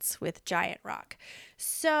experience with Giant Rock.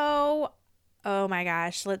 So, oh my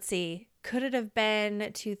gosh, let's see. Could it have been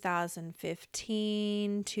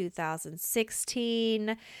 2015,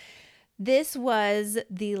 2016? This was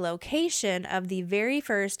the location of the very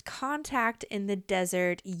first Contact in the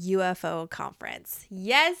Desert UFO conference.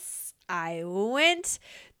 Yes, I went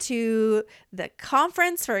to the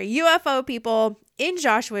conference for UFO people in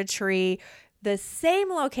Joshua Tree, the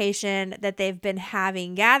same location that they've been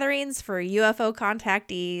having gatherings for UFO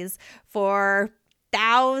contactees for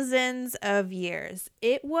thousands of years.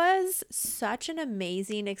 It was such an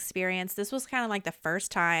amazing experience. This was kind of like the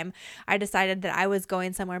first time I decided that I was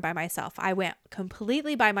going somewhere by myself. I went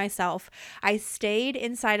completely by myself. I stayed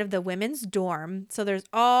inside of the women's dorm. So there's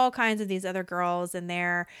all kinds of these other girls in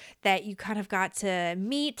there that you kind of got to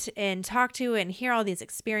meet and talk to and hear all these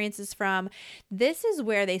experiences from. This is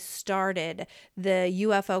where they started the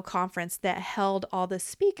UFO conference that held all the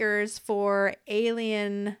speakers for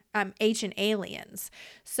Ancient Aliens.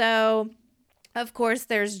 So, of course,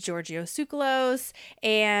 there's Giorgio Tsoukalos,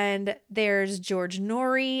 and there's George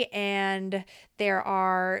Norrie, and there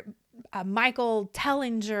are Michael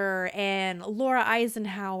Tellinger and Laura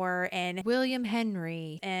Eisenhower and William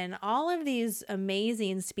Henry, and all of these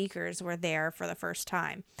amazing speakers were there for the first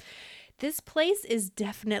time. This place is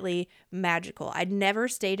definitely magical. I'd never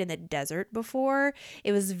stayed in the desert before.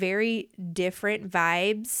 It was very different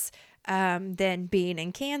vibes than being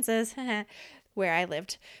in Kansas, where I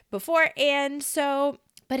lived before. And so,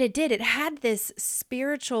 but it had this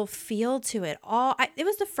spiritual feel to it all. It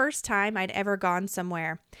was the first time I'd ever gone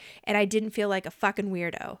somewhere and I didn't feel like a fucking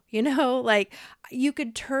weirdo, like you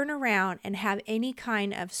could turn around and have any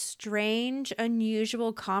kind of strange,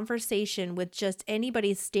 unusual conversation with just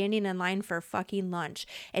anybody standing in line for fucking lunch,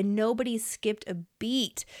 and nobody skipped a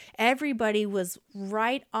beat. Everybody was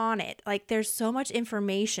right on it. Like, there's so much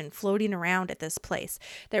information floating around at this place.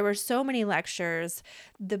 There were so many lectures.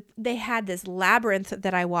 They had this labyrinth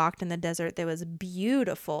that I walked in the desert that was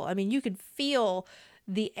beautiful. I mean, you could feel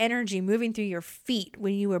the energy moving through your feet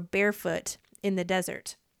when you were barefoot in the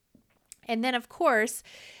desert. And then, of course,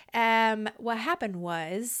 what happened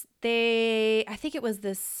was I think it was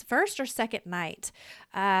this first or second night,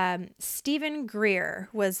 Stephen Greer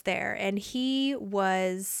was there, and he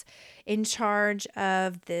was in charge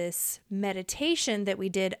of this meditation that we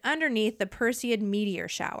did underneath the Perseid meteor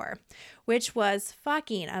shower, which was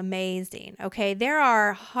fucking amazing. Okay, there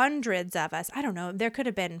are hundreds of us. I don't know. There could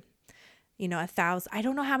have been, 1,000. I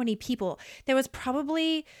don't know how many people. There was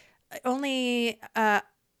probably only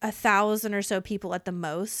 1,000 or so people at the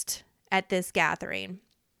most at this gathering.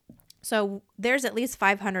 So there's at least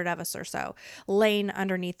 500 of us or so laying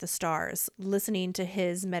underneath the stars, listening to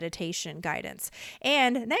his meditation guidance.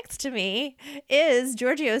 And next to me is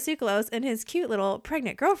Giorgio Tsoukalos and his cute little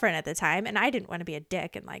pregnant girlfriend at the time. And I didn't want to be a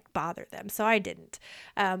dick and bother them, so I didn't.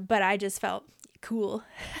 But I just felt cool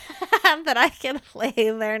that I could lay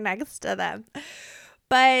there next to them.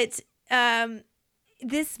 But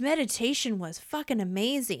this meditation was fucking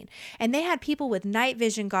amazing. And they had people with night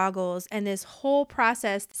vision goggles and this whole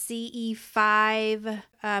process, CE5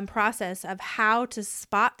 process of how to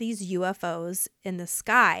spot these UFOs in the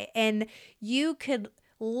sky. And you could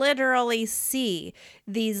literally see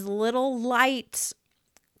these little lights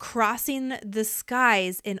crossing the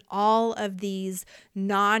skies in all of these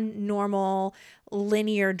non-normal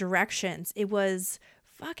linear directions. It was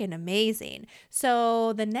fucking amazing.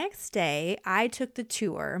 So the next day I took the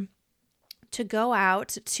tour to go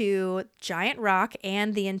out to Giant Rock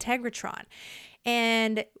and the Integratron.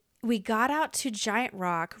 And we got out to Giant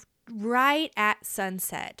Rock right at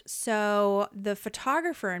sunset. So the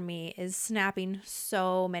photographer in me is snapping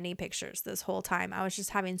so many pictures this whole time. I was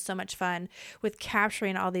just having so much fun with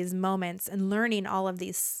capturing all these moments and learning all of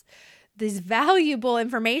these valuable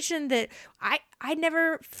information that I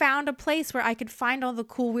never found a place where I could find all the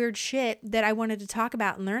cool, weird shit that I wanted to talk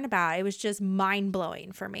about and learn about. It was just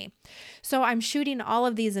mind-blowing for me. So I'm shooting all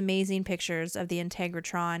of these amazing pictures of the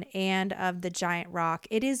Integratron and of the Giant Rock.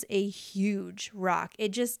 It is a huge rock. It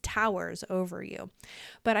just towers over you.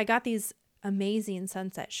 But I got these amazing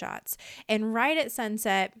sunset shots. And right at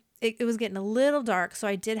sunset, it was getting a little dark, so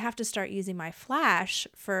I did have to start using my flash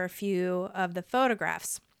for a few of the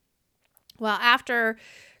photographs. Well, after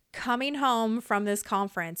coming home from this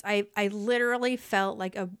conference, I literally felt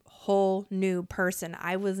like a whole new person.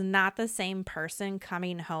 I was not the same person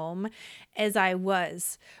coming home as I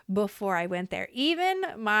was before I went there. Even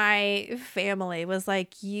my family was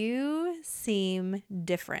like, "You seem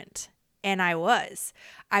different." And I was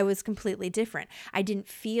completely different. I didn't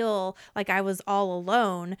feel like I was all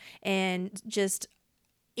alone and just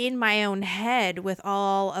in my own head with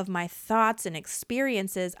all of my thoughts and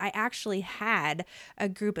experiences. I actually had a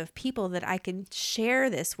group of people that I could share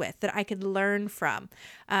this with, that I could learn from.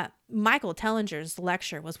 Michael Tellinger's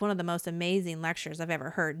lecture was one of the most amazing lectures I've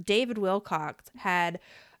ever heard. David Wilcox had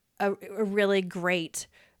a really great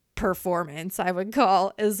performance, I would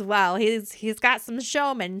call, as well. He's got some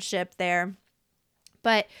showmanship there.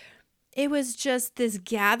 But it was just this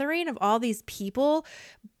gathering of all these people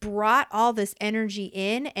brought all this energy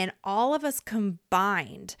in, and all of us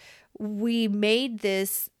combined, we made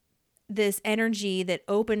this energy that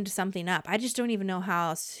opened something up. I just don't even know how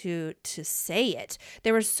else to say it.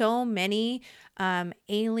 There were so many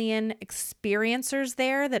alien experiencers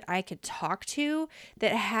there that I could talk to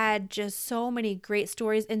that had just so many great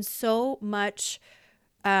stories and so much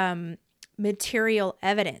material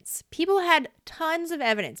evidence. People had tons of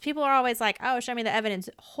evidence. People are always like, "Oh, show me the evidence."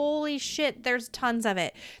 Holy shit, there's tons of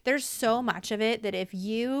it. There's so much of it that if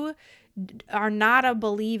you are not a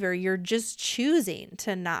believer, you're just choosing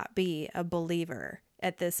to not be a believer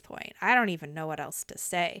at this point. I don't even know what else to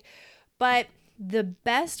say. But the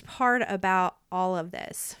best part about all of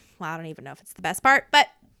this, well, I don't even know if it's the best part, but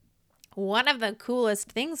one of the coolest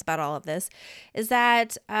things about all of this is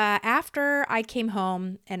that after I came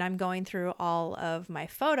home and I'm going through all of my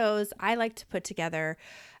photos, I like to put together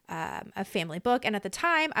a family book. And at the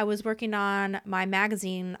time, I was working on my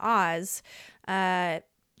magazine, Oz,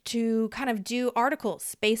 to kind of do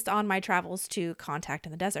articles based on my travels to Contact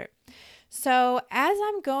in the Desert. So as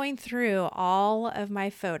I'm going through all of my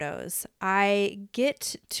photos, I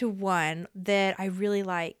get to one that I really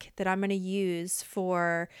like that I'm going to use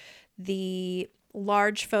for the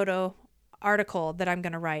large photo article that I'm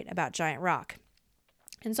going to write about Giant Rock.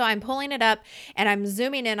 And so I'm pulling it up and I'm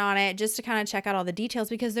zooming in on it just to kind of check out all the details,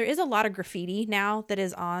 because there is a lot of graffiti now that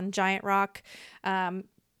is on Giant Rock.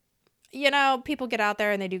 People get out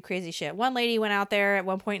there and they do crazy shit. One lady went out there at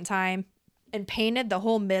one point in time and painted the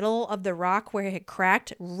whole middle of the rock where it had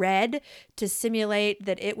cracked red to simulate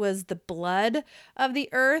that it was the blood of the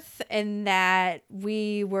earth and that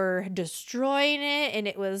we were destroying it. And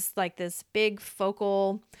it was like this big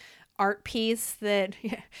focal art piece that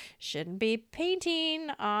shouldn't be painting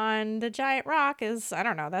on the Giant Rock. I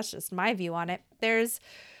don't know, that's just my view on it. There's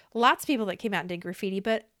lots of people that came out and did graffiti,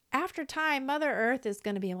 but after time, Mother Earth is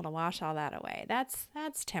going to be able to wash all that away. That's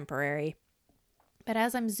temporary. But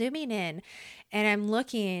as I'm zooming in and I'm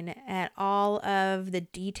looking at all of the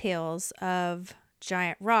details of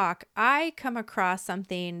Giant Rock, I come across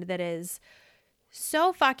something that is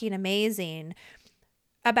so fucking amazing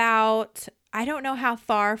about, I don't know how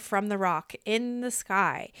far from the rock in the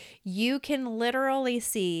sky, you can literally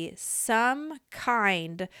see some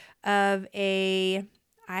kind of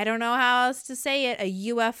I don't know how else to say it, a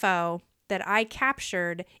UFO that I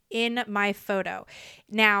captured in my photo.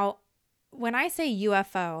 Now, when I say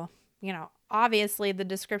UFO, obviously the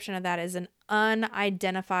description of that is an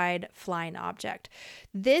unidentified flying object.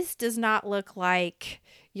 This does not look like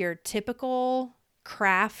your typical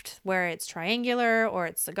craft where it's triangular or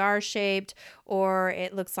it's cigar shaped or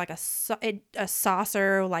it looks like a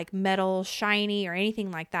saucer, like metal, shiny or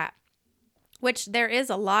anything like that. Which there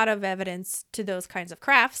is a lot of evidence to those kinds of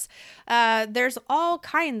crafts. There's all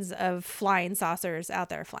kinds of flying saucers out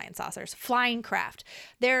there, flying craft.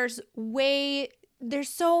 There's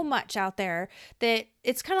so much out there that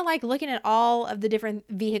it's kind of like looking at all of the different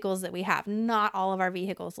vehicles that we have. Not all of our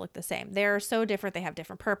vehicles look the same. They're so different. They have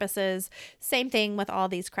different purposes. Same thing with all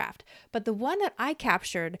these craft. But the one that I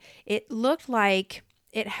captured, it looked like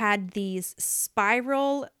it had these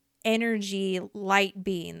spiral energy light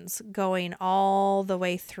beams going all the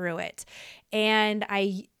way through it. And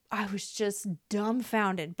I was just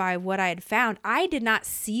dumbfounded by what I had found. I did not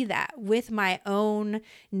see that with my own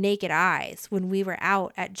naked eyes when we were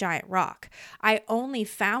out at Giant Rock. I only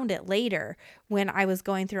found it later when I was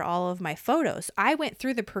going through all of my photos. I went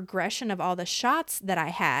through the progression of all the shots that I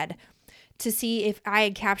had to see if I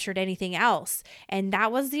had captured anything else. And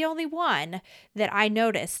that was the only one that I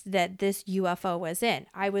noticed that this UFO was in.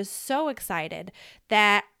 I was so excited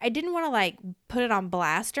that I didn't want to like put it on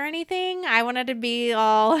blast or anything. I wanted to be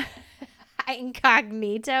all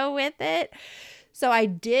incognito with it. So I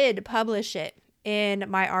did publish it in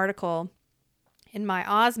my article in my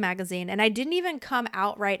Oz magazine. And I didn't even come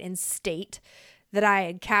outright and state that I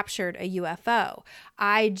had captured a UFO.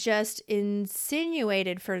 I just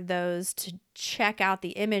insinuated for those to check out the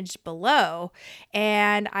image below,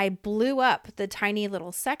 and I blew up the tiny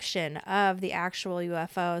little section of the actual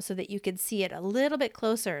UFO so that you could see it a little bit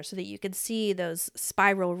closer, so that you could see those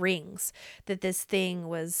spiral rings that this thing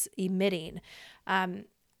was emitting.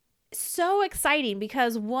 So exciting,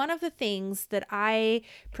 because one of the things that I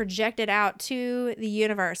projected out to the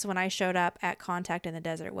universe when I showed up at Contact in the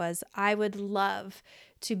Desert was I would love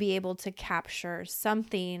to be able to capture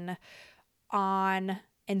something on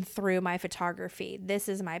and through my photography. This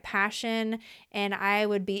is my passion, and I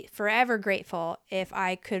would be forever grateful if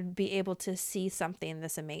I could be able to see something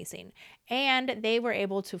this amazing. And they were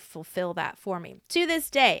able to fulfill that for me. To this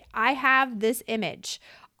day, I have this image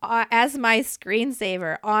as my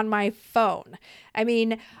screensaver on my phone. I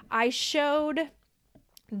mean, I showed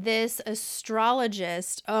this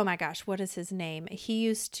astrologist, oh my gosh, what is his name? He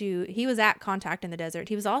was at Contact in the Desert.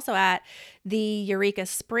 He was also at the Eureka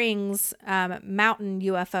Springs Mountain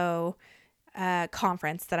UFO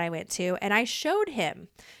conference that I went to. And I showed him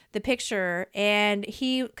the picture, and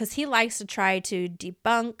because he likes to try to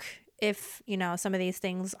debunk if, some of these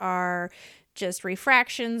things are just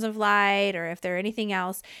refractions of light or if they're anything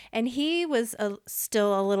else. And he was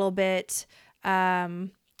still a little bit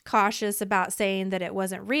cautious about saying that it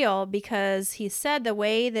wasn't real, because he said the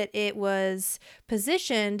way that it was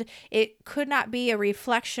positioned, it could not be a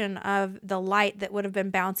reflection of the light that would have been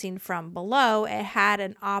bouncing from below. It had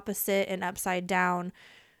an opposite and upside down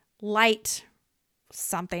light,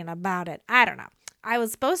 something about it. I don't know. I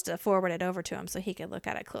was supposed to forward it over to him so he could look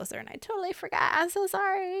at it closer, and I totally forgot. I'm so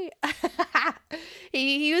sorry.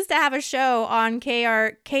 He used to have a show on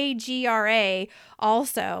KGRA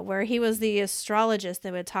also, where he was the astrologist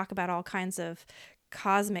that would talk about all kinds of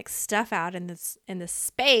cosmic stuff out in this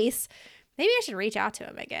space. Maybe I should reach out to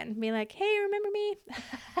him again. Be like, hey, remember me?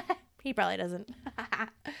 He probably doesn't.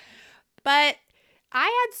 But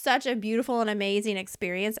I had such a beautiful and amazing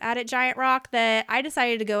experience at Giant Rock that I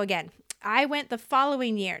decided to go again. I went the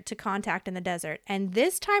following year to Contact in the Desert, and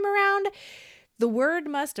this time around, the word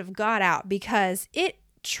must have got out, because it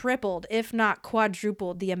tripled, if not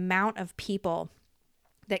quadrupled, the amount of people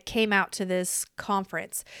that came out to this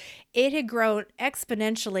conference. It had grown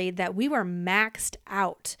exponentially that we were maxed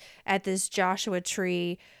out at this Joshua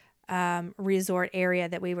Tree resort area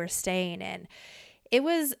that we were staying in. It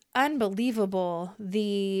was unbelievable,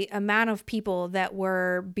 the amount of people that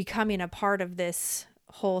were becoming a part of this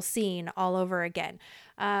whole scene all over again.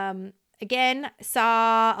 Again,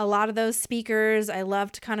 saw a lot of those speakers. I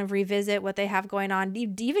love to kind of revisit what they have going on.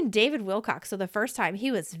 Even David Wilcock. So the first time,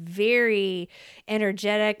 he was very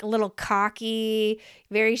energetic, a little cocky,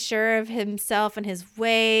 very sure of himself and his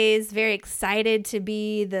ways, very excited to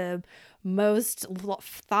be the most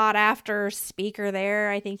thought after speaker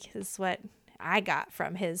there, I think is what I got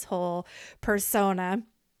from his whole persona.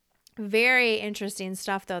 Very interesting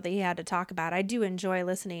stuff, though, that he had to talk about. I do enjoy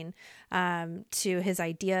listening to his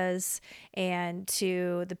ideas and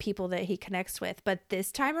to the people that he connects with. But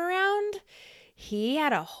this time around, he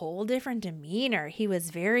had a whole different demeanor. He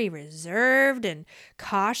was very reserved and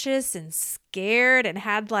cautious and scared, and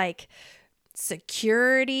had like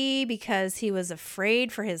security because he was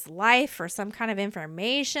afraid for his life or some kind of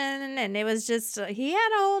information. And it was just, he had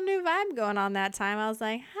a whole new vibe going on that time. I was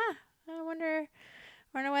like, I wonder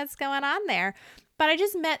what's going on there. But I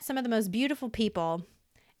just met some of the most beautiful people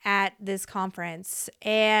at this conference,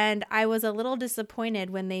 and I was a little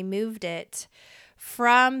disappointed when they moved it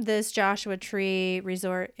from this Joshua Tree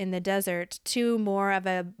resort in the desert to more of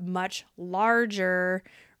a much larger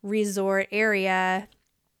resort area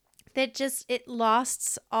that just, it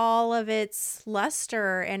lost all of its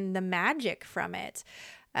luster and the magic from it.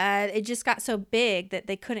 It just got so big that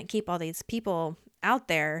they couldn't keep all these people out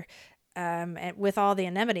there and with all the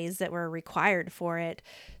amenities that were required for it.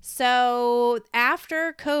 So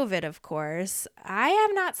after COVID, of course, I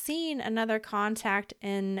have not seen another contact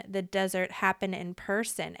in the desert happen in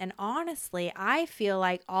person. And honestly, I feel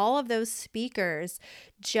like all of those speakers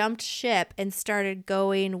jumped ship and started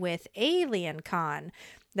going with Alien Con,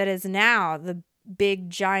 that is now the big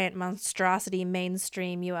giant monstrosity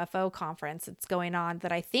mainstream UFO conference that's going on,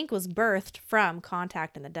 that I think was birthed from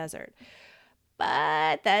Contact in the Desert.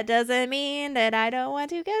 But that doesn't mean that I don't want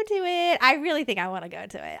to go to it. I really think I want to go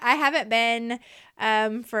to it. I haven't been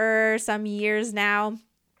for some years now,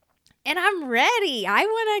 and I'm ready. I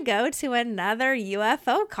want to go to another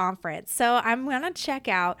UFO conference. So I'm going to check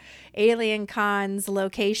out Alien Con's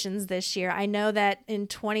locations this year. I know that in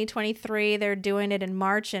 2023, they're doing it in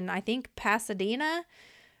March, and I think Pasadena.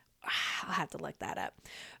 I'll have to look that up.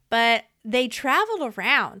 But they traveled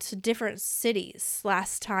around to different cities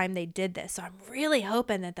last time they did this. So I'm really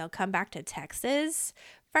hoping that they'll come back to Texas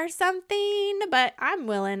for something. But I'm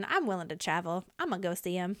willing to travel. I'm going to go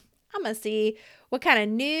see them. I'm going to see what kind of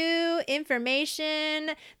new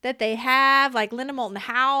information that they have. Like Linda Moulton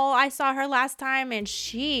Howe, I saw her last time, and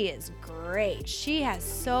she is great. She has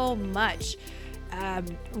so much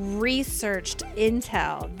researched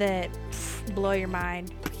intel that blow your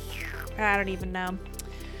mind. I don't even know.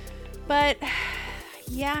 But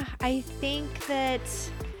yeah, I think that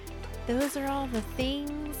those are all the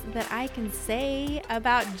things that I can say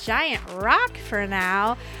about Giant Rock for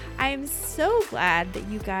now. I'm so glad that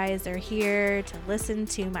you guys are here to listen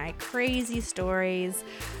to my crazy stories.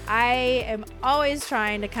 I am always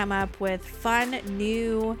trying to come up with fun,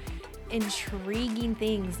 new, intriguing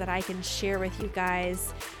things that I can share with you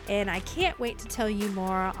guys. And I can't wait to tell you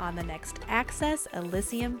more on the next Access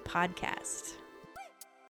Elysium podcast.